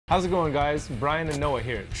How's it going, guys? Brian and Noah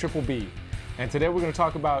here at Triple B, and today we're going to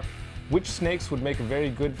talk about which snakes would make a very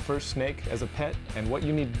good first snake as a pet and what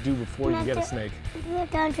you need to do before you get a snake. We're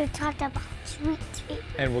going to talk about street sweepers.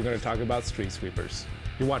 And we're going to talk about street sweepers.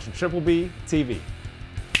 You're watching Triple B TV.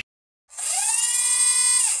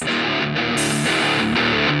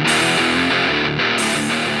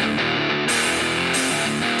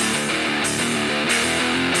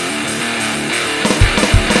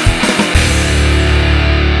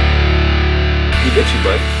 He bit you,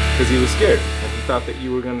 bud, because he was scared. And he thought that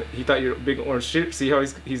you were gonna, he thought you were a big orange sheep. See how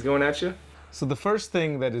he's going at you? So the first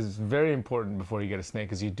thing that is very important before you get a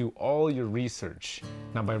snake is you do all your research.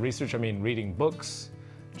 Now by research, I mean reading books,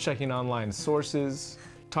 checking online sources,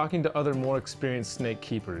 talking to other more experienced snake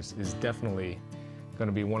keepers is definitely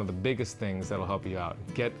gonna be one of the biggest things that'll help you out.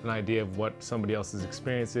 Get an idea of what somebody else's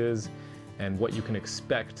experience is and what you can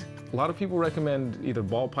expect. A lot of people recommend either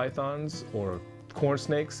ball pythons or corn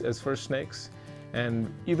snakes as first snakes.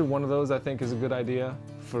 And either one of those I think is a good idea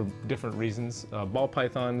for different reasons. Ball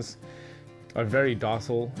pythons are very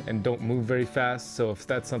docile and don't move very fast, so if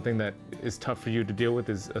that's something that is tough for you to deal with,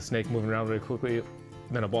 is a snake moving around very quickly,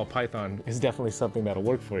 then a ball python is definitely something that'll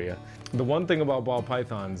work for you. The one thing about ball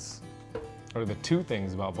pythons, or the two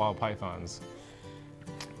things about ball pythons,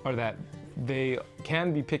 are that they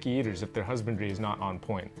can be picky eaters if their husbandry is not on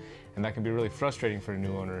point. And that can be really frustrating for a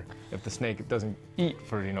new owner if the snake doesn't eat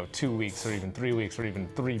for 2 weeks or even 3 weeks or even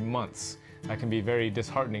 3 months. That can be very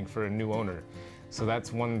disheartening for a new owner. So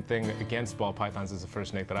that's one thing against ball pythons as a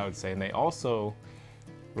first snake that I would say. And they also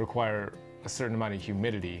require a certain amount of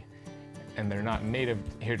humidity, and they're not native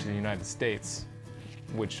here to the United States,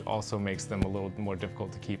 which also makes them a little more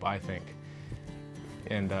difficult to keep, I think.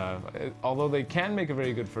 And although they can make a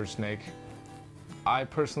very good first snake, I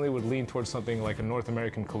personally would lean towards something like a North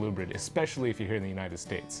American colubrid, especially if you're here in the United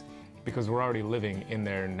States, because we're already living in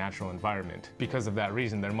their natural environment. Because of that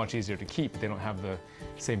reason, they're much easier to keep. They don't have the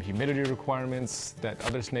same humidity requirements that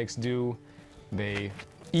other snakes do. They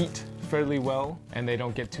eat fairly well, and they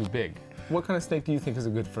don't get too big. What kind of snake do you think is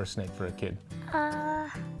a good first snake for a kid?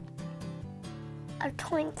 A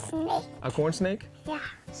corn snake. A corn snake? Yeah.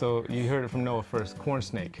 So you heard it from Noah first. Corn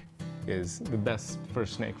snake is the best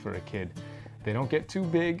first snake for a kid. They don't get too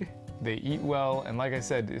big, they eat well, and like I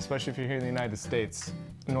said, especially if you're here in the United States,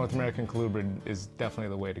 North American colubrid is definitely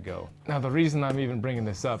the way to go. Now the reason I'm even bringing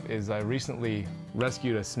this up is I recently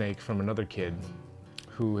rescued a snake from another kid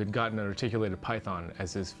who had gotten an reticulated python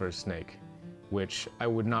as his first snake, which I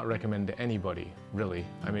would not recommend to anybody, really.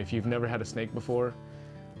 I mean, if you've never had a snake before,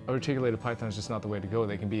 a reticulated python is just not the way to go.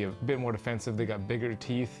 They can be a bit more defensive, they got bigger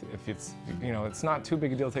teeth. If it's, it's not too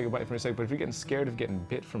big a deal to take a bite from a snake, but if you're getting scared of getting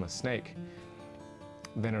bit from a snake,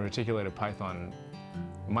 then a reticulated python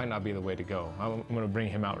might not be the way to go. I'm gonna bring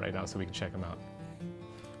him out right now so we can check him out.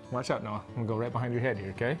 Watch out, Noah. I'm gonna go right behind your head here,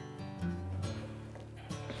 okay?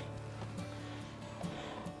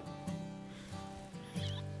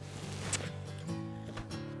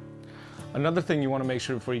 Another thing you want to make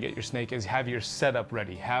sure before you get your snake is have your setup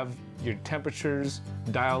ready. Have your temperatures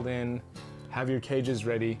dialed in, have your cages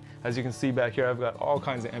ready. As you can see back here, I've got all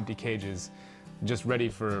kinds of empty cages just ready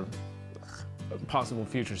for possible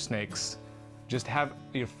future snakes. Just have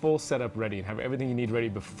your full setup ready and have everything you need ready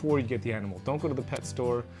before you get the animal. Don't go to the pet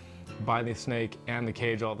store, buy the snake and the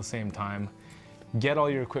cage all at the same time. Get all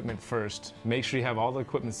your equipment first. Make sure you have all the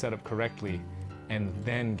equipment set up correctly, and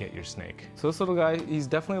then get your snake. So this little guy, he's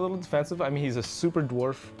definitely a little defensive. I mean, he's a super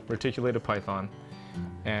dwarf reticulated python,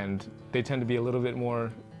 and they tend to be a little bit more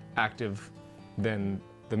active than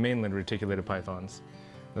the mainland reticulated pythons.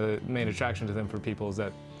 The main attraction to them for people is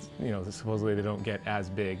that, supposedly they don't get as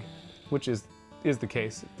big, which is the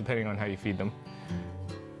case, depending on how you feed them.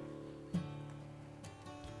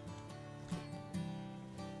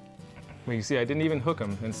 Well, you see, I didn't even hook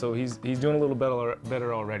him, and so he's doing a little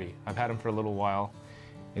better already. I've had him for a little while.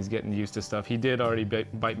 He's getting used to stuff. He did already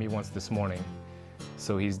bite me once this morning,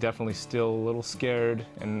 so he's definitely still a little scared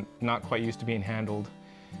and not quite used to being handled.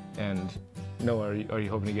 And Noah, are you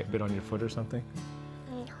hoping to get bit on your foot or something?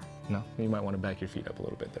 No. No? You might want to back your feet up a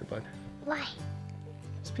little bit there, bud. Why?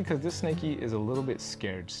 It's because this snaky is a little bit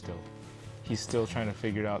scared still. He's still trying to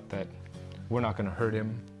figure out that we're not going to hurt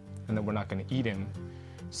him and that we're not going to eat him.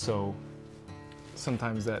 So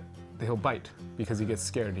sometimes that he'll bite because he gets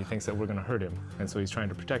scared and he thinks that we're going to hurt him, and so he's trying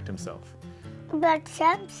to protect himself. But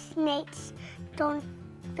some snakes don't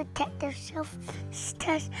protect themselves.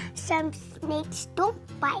 Some snakes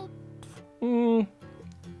don't bite.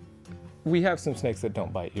 We have some snakes that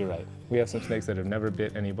don't bite, you're right. We have some snakes that have never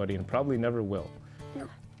bit anybody and probably never will. No.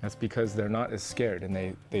 That's because they're not as scared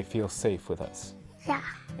and they feel safe with us. Yeah.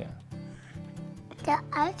 Yeah. the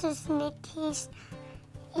other snake,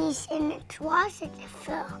 he's in the closet,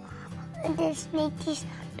 Phil. And the snakes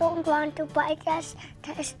don't want to bite us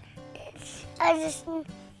because it's other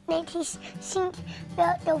snakes think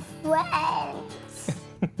they're friends.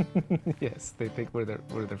 Yes, they think we're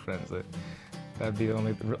their friends. That'd be the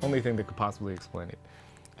only thing that could possibly explain it.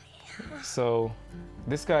 So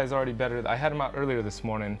this guy's already better. I had him out earlier this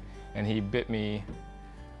morning, and he bit me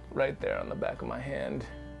right there on the back of my hand.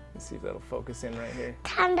 Let's see if that'll focus in right here.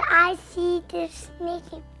 Can I see the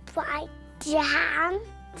snake bite giant?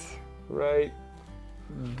 Right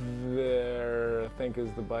there, I think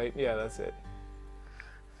is the bite. Yeah, that's it.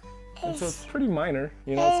 And so it's pretty minor,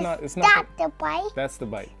 you know. It's not. That the bite? That's the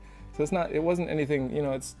bite. So it's not. It wasn't anything. You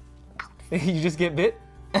know, it's. You just get bit?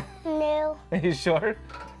 No. Are you sure?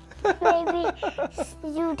 Maybe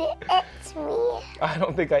you did itch me. I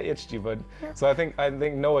don't think I itched you, bud. So I think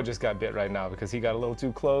Noah just got bit right now because he got a little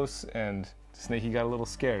too close and Snaky got a little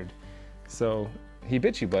scared. So he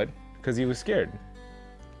bit you, bud, because he was scared,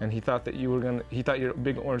 and he thought that you were gonna. He thought you're a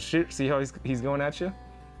big orange shit. See how he's going at you?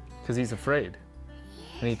 Because he's afraid,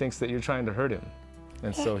 and he thinks that you're trying to hurt him,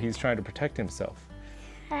 and so he's trying to protect himself.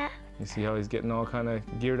 You see how he's getting all kind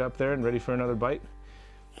of geared up there and ready for another bite?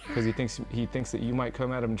 Because he thinks that you might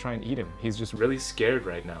come at him and try and eat him. He's just really scared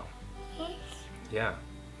right now. Yeah.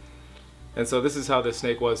 And so this is how the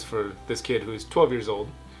snake was for this kid who's 12 years old,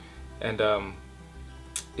 and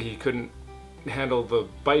he couldn't handle the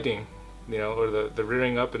biting, you know, or the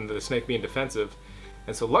rearing up and the snake being defensive.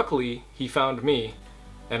 And so luckily he found me,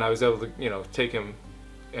 and I was able to, you know, take him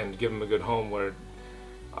and give him a good home where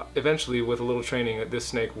eventually with a little training this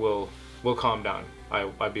snake will calm down.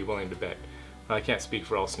 I'd be willing to bet. I can't speak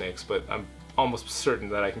for all snakes, but I'm almost certain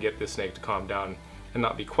that I can get this snake to calm down and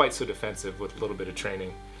not be quite so defensive with a little bit of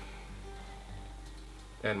training.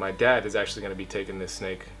 And my dad is actually going to be taking this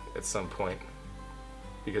snake at some point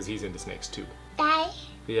because he's into snakes too. Dad?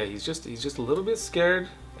 Yeah, he's just a little bit scared,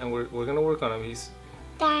 and we're going to work on him.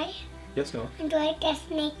 Dad? Yes, no? I like that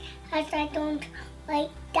snake as I don't like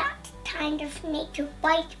that kind of snake to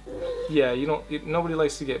bite me. Yeah, nobody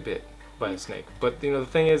likes to get bit by a snake, but you know the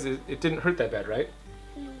thing is, it didn't hurt that bad, right?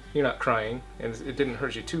 You're not crying, and it didn't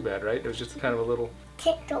hurt you too bad, right? It was just kind of a little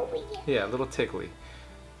tickly. Yeah, a little tickly.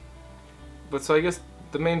 But so I guess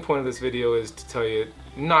the main point of this video is to tell you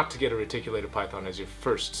not to get a reticulated python as your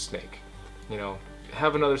first snake. You know,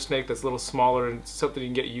 have another snake that's a little smaller and something you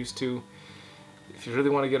can get used to. If you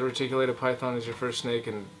really want to get a reticulated python as your first snake,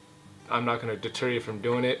 and I'm not going to deter you from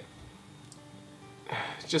doing it,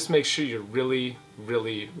 just make sure you're really,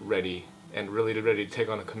 really ready and really ready to take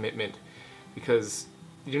on a commitment, because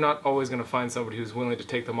you're not always going to find somebody who's willing to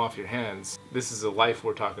take them off your hands. This is a life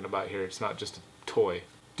we're talking about here. It's not just a toy.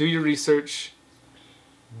 Do your research.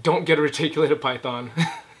 Don't get a reticulated python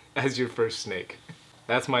as your first snake.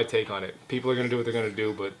 That's my take on it. People are going to do what they're going to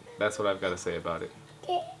do, but that's what I've got to say about it.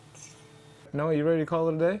 No, you ready to call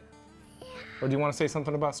it a day? Yeah. Or do you want to say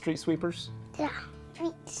something about street sweepers? Yeah,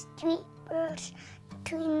 street sweepers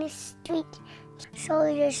between the street,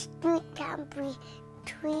 so the street can be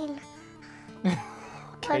between.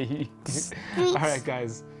 Okay. All right,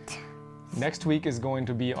 guys. Next week is going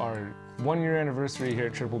to be our 1-year anniversary here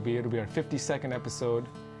at Triple B. It'll be our 52nd episode,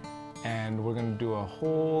 and we're going to do a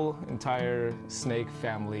whole entire snake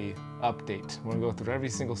family update. We're going to go through every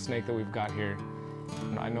single snake that we've got here.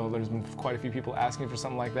 And I know there's been quite a few people asking for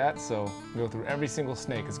something like that, so we'll go through every single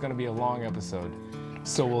snake. It's going to be a long episode.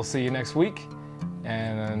 So we'll see you next week,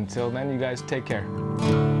 and until then, you guys take care.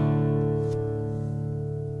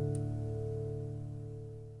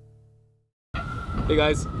 Hey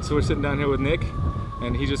guys, so we're sitting down here with Nick,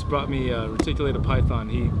 and he just brought me a reticulated python.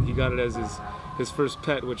 He got it as his first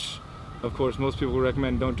pet, which of course most people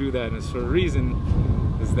recommend don't do that, and it's for a reason,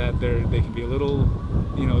 is that they can be a little,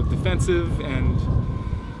 you know, defensive, and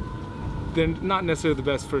they're not necessarily the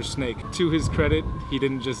best first snake. To his credit, he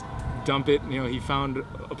didn't just dump it. You know, he found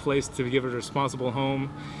a place to give it a responsible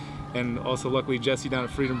home, and also luckily Jesse down at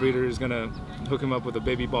Freedom Breeder is gonna hook him up with a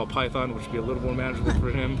baby ball python, which will be a little more manageable for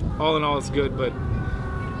him. All in all, it's good, but,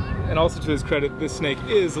 and also to his credit, this snake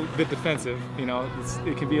is a bit defensive. You know,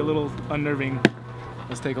 it can be a little unnerving.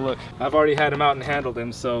 Let's take a look. I've already had him out and handled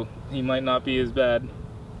him, so he might not be as bad.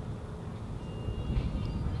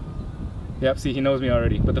 Yep, see, he knows me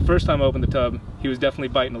already. But the first time I opened the tub, he was definitely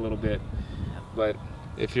biting a little bit. But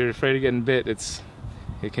if you're afraid of getting bit, it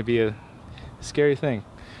can be a scary thing.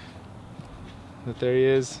 But there he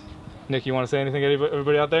is. Nick, you want to say anything to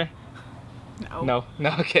everybody out there? No? No?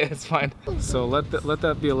 Okay, that's fine. So let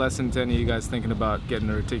that be a lesson to any of you guys thinking about getting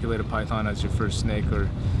a reticulated python as your first snake, or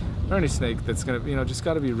any snake that's gonna, you know, just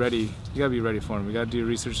gotta be ready. You gotta be ready for them. You gotta do your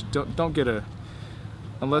research. Don't get a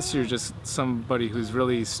unless you're just somebody who's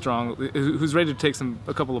really strong, who's ready to take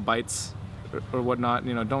a couple of bites or whatnot,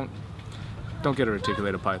 you know, don't get a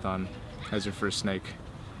reticulated python as your first snake.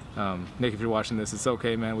 Nick, if you're watching this, it's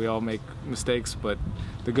okay, man. We all make mistakes, but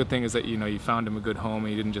the good thing is that, you know, you found him a good home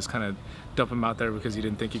and you didn't just kind of dump him out there because you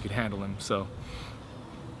didn't think you could handle him. So,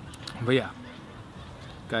 but yeah,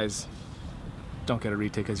 guys, don't get a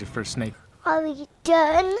retic as your first snake. Are we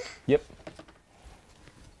done? Yep.